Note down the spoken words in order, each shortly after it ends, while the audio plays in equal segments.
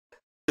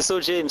So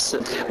James,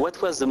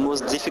 what was the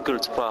most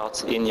difficult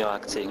part in your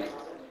acting?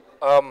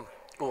 Um,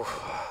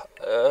 oof,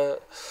 uh,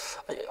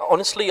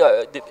 honestly,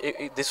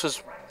 this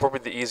was probably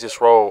the easiest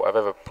role I've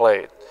ever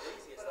played.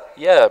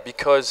 Yeah,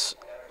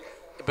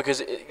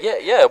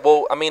 yeah.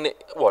 Well, I mean,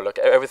 well, look,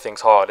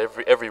 everything's hard.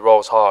 Every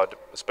role's hard,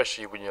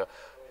 especially when you're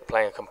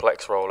playing a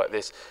complex role like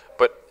this.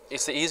 But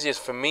it's the easiest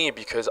for me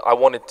because I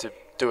wanted to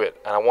do it,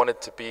 and I wanted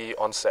to be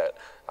on set.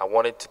 I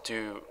wanted to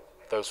do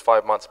those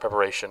 5 months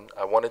preparation.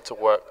 I wanted to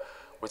work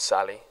with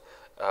Sally.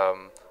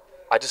 Um,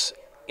 I just,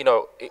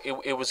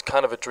 it was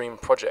kind of a dream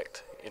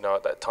project.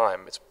 At that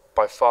time, it's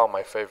by far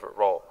my favorite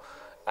role,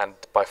 and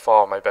by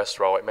far my best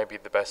role. It may be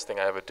the best thing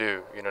I ever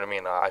do. You know what I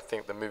mean? I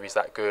think the movie's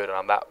that good, and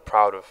I'm that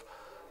proud of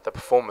the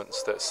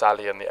performance that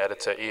Sally and the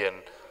editor Ian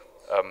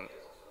um,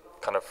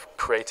 kind of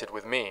created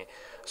with me.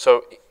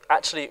 So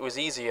actually, it was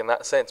easy in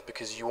that sense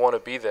because you want to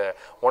be there.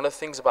 One of the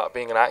things about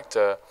being an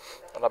actor,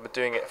 and I've been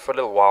doing it for a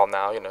little while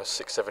now,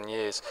 6, 7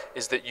 years,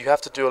 is that you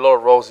have to do a lot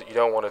of roles that you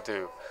don't want to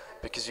do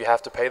because you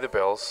have to pay the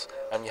bills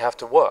and you have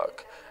to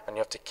work and you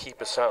have to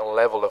keep a certain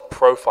level of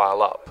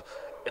profile up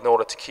in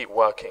order to keep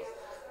working.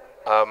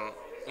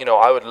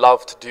 I would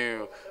love to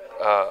do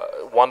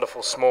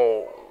wonderful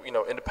small,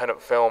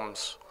 independent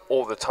films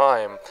all the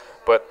time,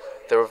 but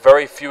there are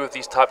very few of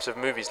these types of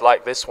movies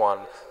like this one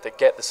that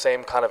get the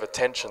same kind of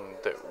attention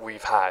that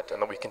we've had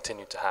and that we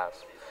continue to have.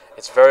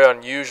 It's very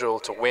unusual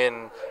to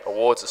win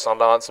awards at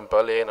Sundance and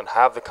Berlin and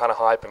have the kind of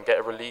hype and get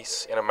a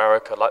release in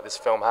America like this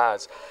film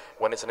has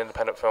when it's an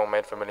independent film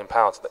made for £1 million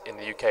in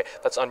the UK.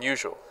 That's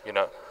unusual.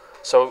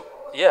 So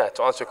yeah,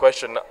 to answer your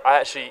question,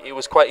 it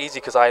was quite easy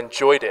because I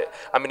enjoyed it.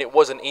 I mean, it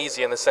wasn't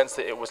easy in the sense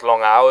that it was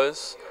long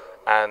hours,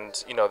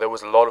 and there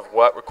was a lot of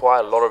work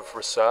required, a lot of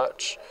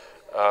research.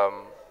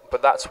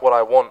 But that's what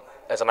I want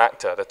as an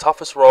actor. The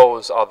toughest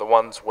roles are the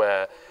ones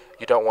where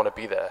you don't want to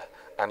be there,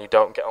 and you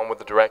don't get on with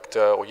the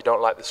director, or you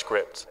don't like the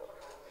script.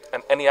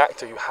 And any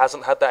actor who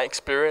hasn't had that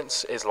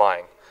experience is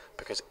lying,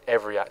 because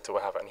every actor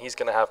will have it, and he's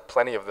going to have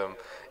plenty of them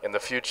in the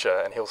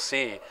future, and he'll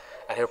see,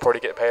 and he'll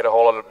probably get paid a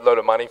whole load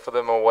of money for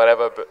them or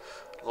whatever. But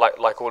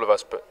like all of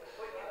us, but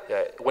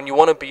yeah, when you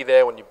want to be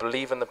there, when you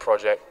believe in the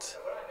project,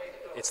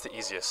 it's the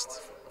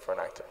easiest for an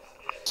actor.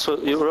 So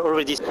you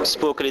already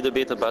spoke a little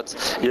bit about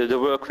the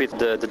work with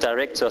the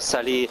director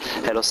Sally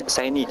El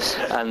Hosaini.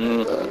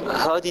 And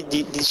how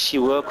did she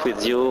work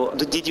with you?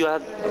 Did you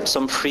have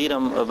some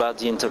freedom about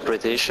the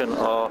interpretation,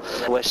 or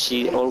was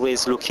she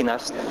always looking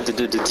after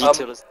the Um,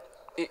 details?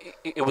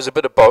 it was a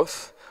bit of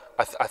both.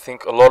 I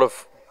think a lot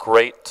of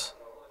great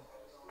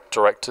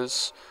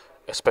directors,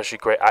 especially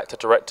great actor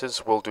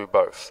directors, will do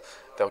both.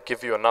 They'll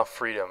give you enough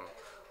freedom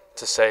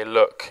to say,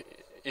 look,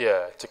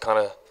 yeah, to kind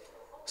of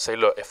say,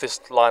 look, if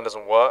this line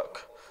doesn't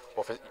work,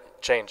 or if it,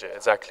 change it,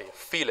 exactly,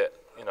 feel it.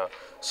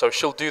 So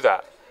she'll do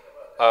that.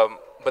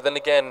 But then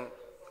again,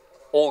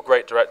 all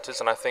great directors,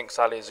 and I think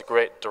Sally is a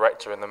great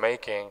director in the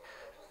making,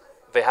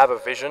 they have a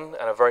vision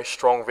and a very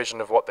strong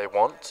vision of what they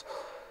want.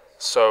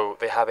 So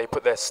they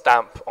put their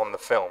stamp on the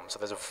film. So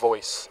there's a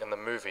voice in the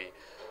movie.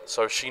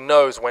 So she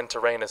knows when to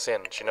rein us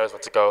in. She knows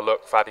when to go,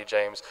 look, Fady,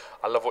 James,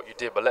 I love what you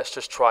did, but let's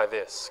just try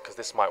this, because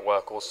this might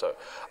work also.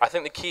 I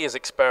think the key is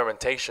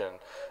experimentation,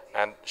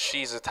 and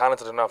she's a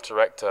talented enough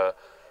director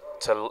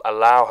to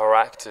allow her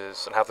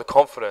actors and have the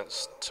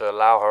confidence to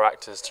allow her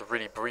actors to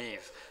really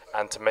breathe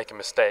and to make a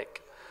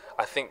mistake.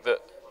 I think that,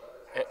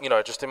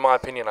 just in my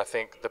opinion, I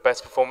think the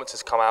best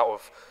performances come out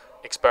of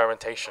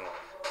experimentation.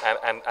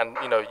 And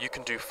you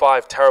can do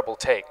 5 terrible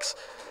takes,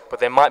 but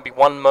there might be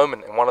one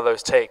moment in one of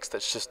those takes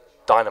that's just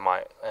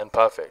dynamite and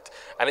perfect.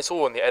 And it's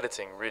all in the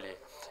editing, really.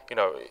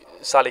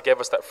 Sally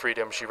gave us that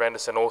freedom. She ran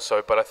us in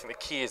also, but I think the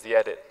key is the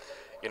edit.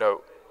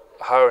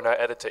 Her and her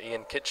editor,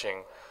 Ian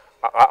Kitching,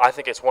 I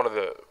think it's one of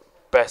the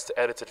best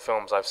edited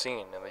films I've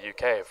seen in the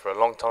UK for a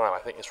long time. I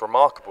think it's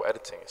remarkable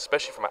editing,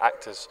 especially from an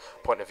actor's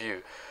point of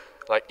view.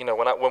 Like,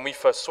 when we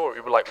first saw it,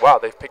 we were like, wow,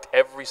 they've picked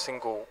every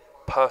single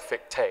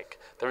perfect take.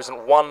 There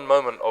isn't one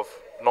moment of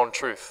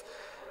non-truth.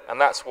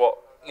 And that's what,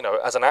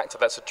 as an actor,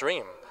 that's a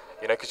dream,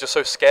 because you're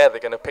so scared they're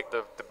going to pick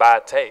the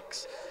bad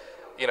takes.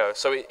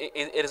 So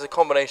it is a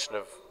combination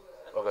of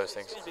those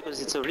things. Because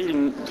it's a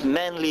really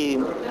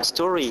manly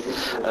story.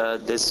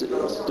 There's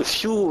a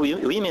few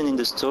women in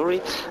the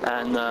story,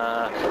 and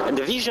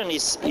the vision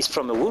is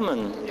from a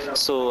woman.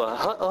 So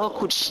how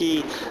could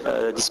she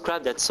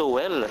describe that so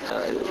well?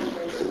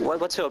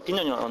 What's your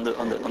opinion on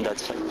that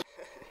fact?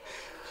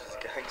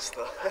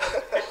 Gangster.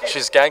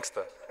 She's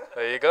gangster.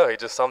 There you go. He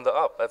just summed it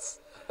up. That's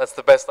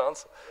the best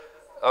answer.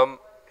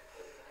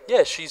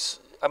 Yeah, she's.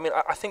 I mean,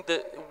 I think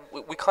that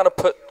we kind of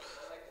put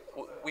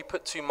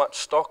too much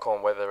stock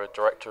on whether a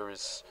director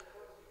is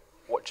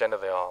what gender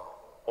they are,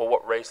 or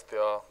what race they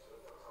are,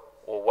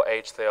 or what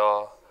age they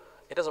are.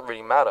 It doesn't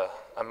really matter.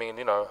 I mean,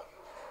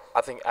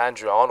 I think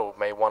Andrea Arnold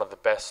made one of the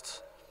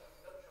best,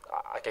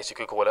 I guess you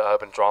could call it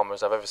urban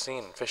dramas I've ever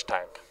seen, Fish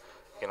Tank.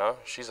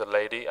 She's a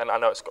lady, and I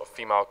know it's got a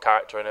female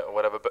character in it or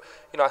whatever, but,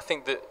 I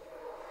think that,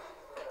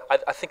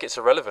 I think it's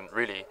irrelevant,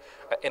 really.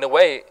 In a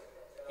way,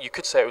 you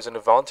could say it was an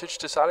advantage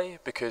to Sally,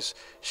 because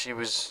she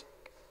was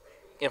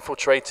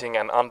infiltrating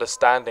and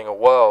understanding a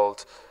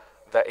world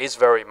that is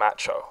very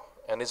macho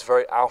and is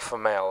very alpha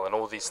male and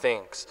all these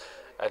things,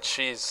 and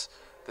she's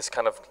this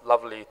kind of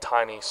lovely,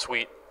 tiny,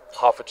 sweet,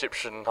 half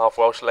Egyptian, half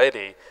Welsh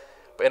lady,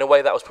 but in a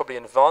way that was probably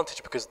an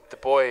advantage because the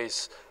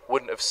boys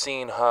wouldn't have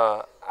seen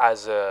her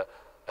as a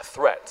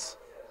threat,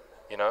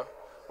 you know?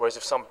 Whereas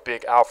if some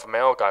big alpha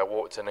male guy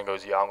walked in and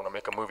goes, yeah, I'm going to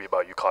make a movie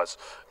about you, cuz,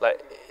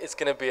 like, it's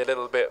going to be a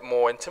little bit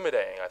more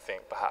intimidating, I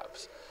think,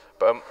 perhaps.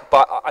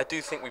 But I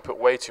do think we put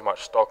way too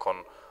much stock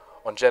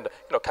on gender.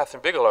 You know,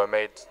 Catherine Bigelow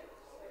made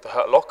The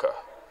Hurt Locker.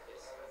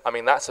 I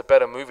mean, that's a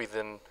better movie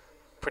than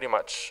pretty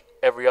much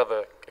every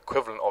other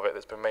equivalent of it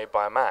that's been made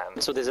by a man.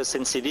 So there's a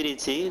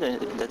sensibility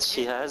that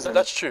she has.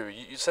 That's true.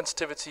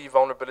 Sensitivity,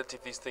 vulnerability,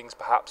 these things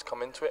perhaps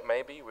come into it,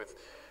 maybe, with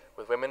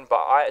women. But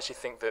I actually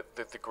think that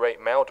the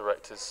great male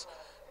directors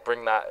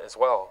bring that as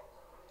well.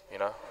 You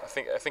know, I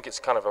think it's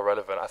kind of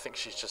irrelevant. I think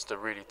she's just a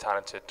really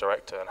talented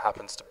director and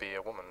happens to be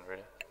a woman,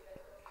 really.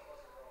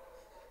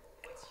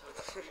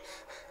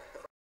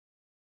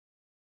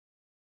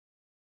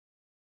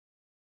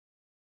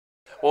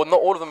 Well,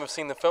 not all of them have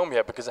seen the film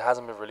yet because it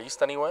hasn't been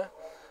released anywhere.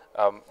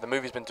 The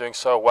movie's been doing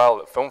so well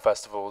at film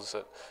festivals,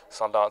 at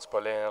Sundance,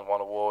 Berlin, won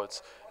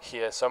awards.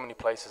 Here, so many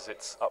places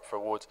it's up for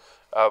awards.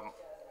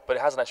 But it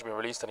hasn't actually been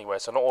released anywhere,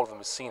 so not all of them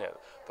have seen it.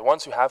 The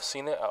ones who have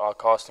seen it at our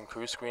cast and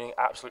crew screening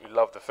absolutely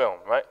love the film,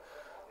 right?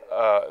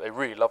 They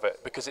really love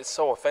it because it's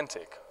so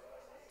authentic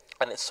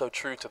and it's so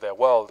true to their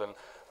world. And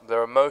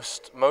there are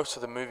most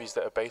of the movies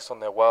that are based on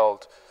their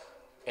world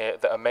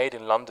that are made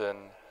in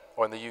London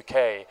or in the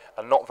UK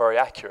are not very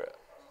accurate,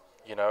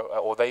 you know,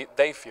 or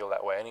they feel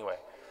that way anyway.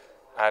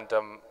 And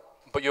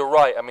but you're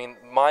right. I mean,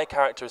 my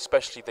character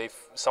especially,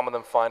 some of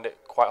them find it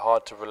quite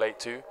hard to relate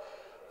to,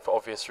 for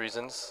obvious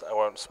reasons. I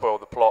won't spoil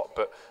the plot,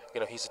 but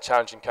you know, he's a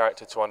challenging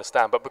character to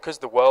understand. But because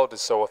the world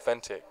is so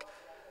authentic,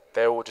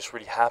 they're all just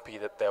really happy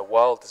that their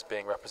world is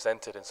being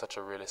represented in such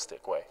a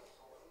realistic way.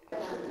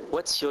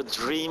 What's your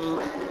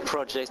dream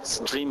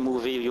project, dream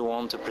movie you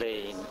want to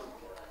play in?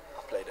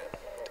 I've played it.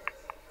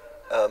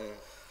 I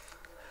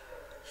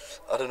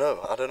don't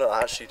know.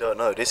 I actually don't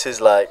know. This is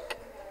like,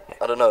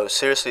 I don't know.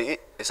 Seriously,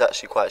 it's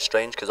actually quite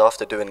strange because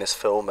after doing this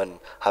film and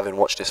having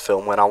watched this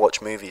film, when I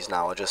watch movies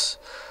now, it's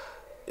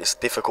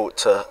difficult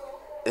to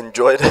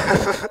enjoy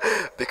them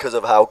because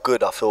of how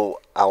good I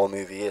feel our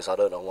movie is. I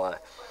don't know why.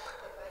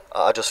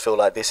 I just feel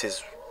like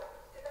this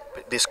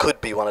could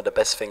be one of the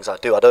best things I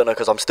do. I don't know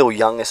because I'm still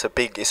young. It's a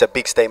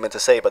big statement to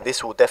say, but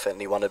this will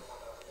definitely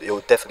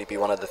be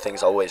one of the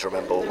things I always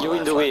remember. All you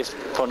in the wave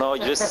for now.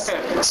 You're just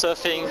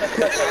surfing.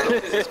 That's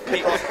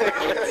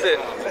it.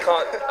 You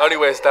can't. Only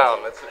way is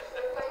down. That's it.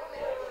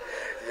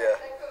 Yeah.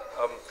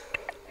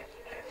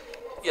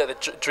 Yeah. The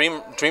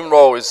dream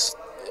role is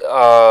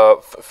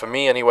for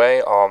me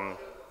anyway. I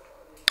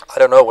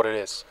don't know what it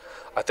is.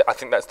 I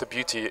think that's the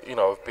beauty, you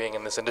know, of being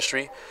in this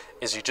industry,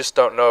 is you just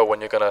don't know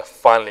when you're gonna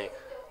finally,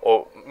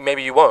 or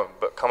maybe you won't,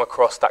 but come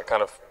across that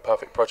kind of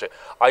perfect project.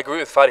 I agree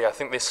with Fady. I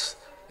think this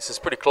is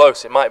pretty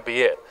close. It might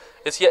be it.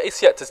 It's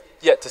yet to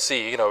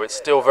see. You know, it's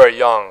still very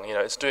young. You know,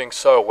 it's doing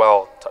so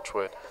well, touch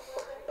wood,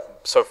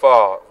 so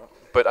far.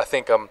 But I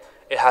think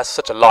it has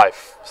such a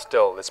life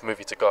still. This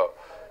movie to go.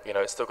 You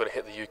know, it's still got to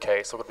hit the UK.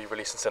 It's still got to be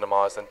released in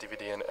cinemas and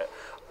DVD.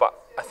 But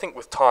I think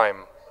with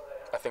time,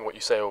 I think what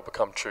you say will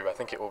become true. I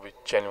think it will be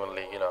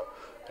genuinely, you know,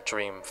 a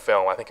dream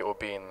film. I think it will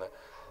be in the,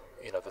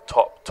 you know, the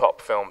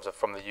top films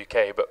from the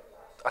UK. But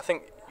I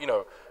think, you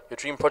know, your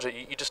dream project,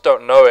 you just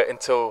don't know it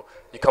until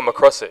you come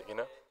across it, you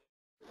know.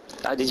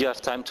 Did you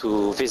have time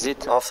to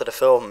visit? After the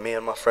film, me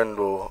and my friend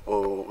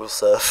will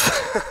surf.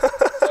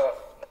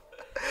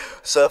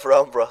 Surf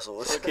around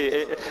Brussels.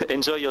 Okay,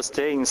 enjoy your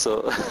staying.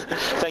 So,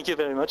 thank you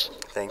very much.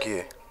 Thank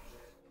you.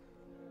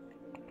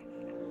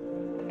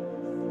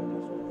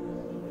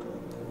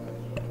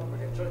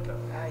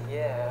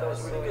 Yeah, that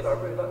was really good. I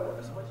really liked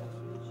it so much.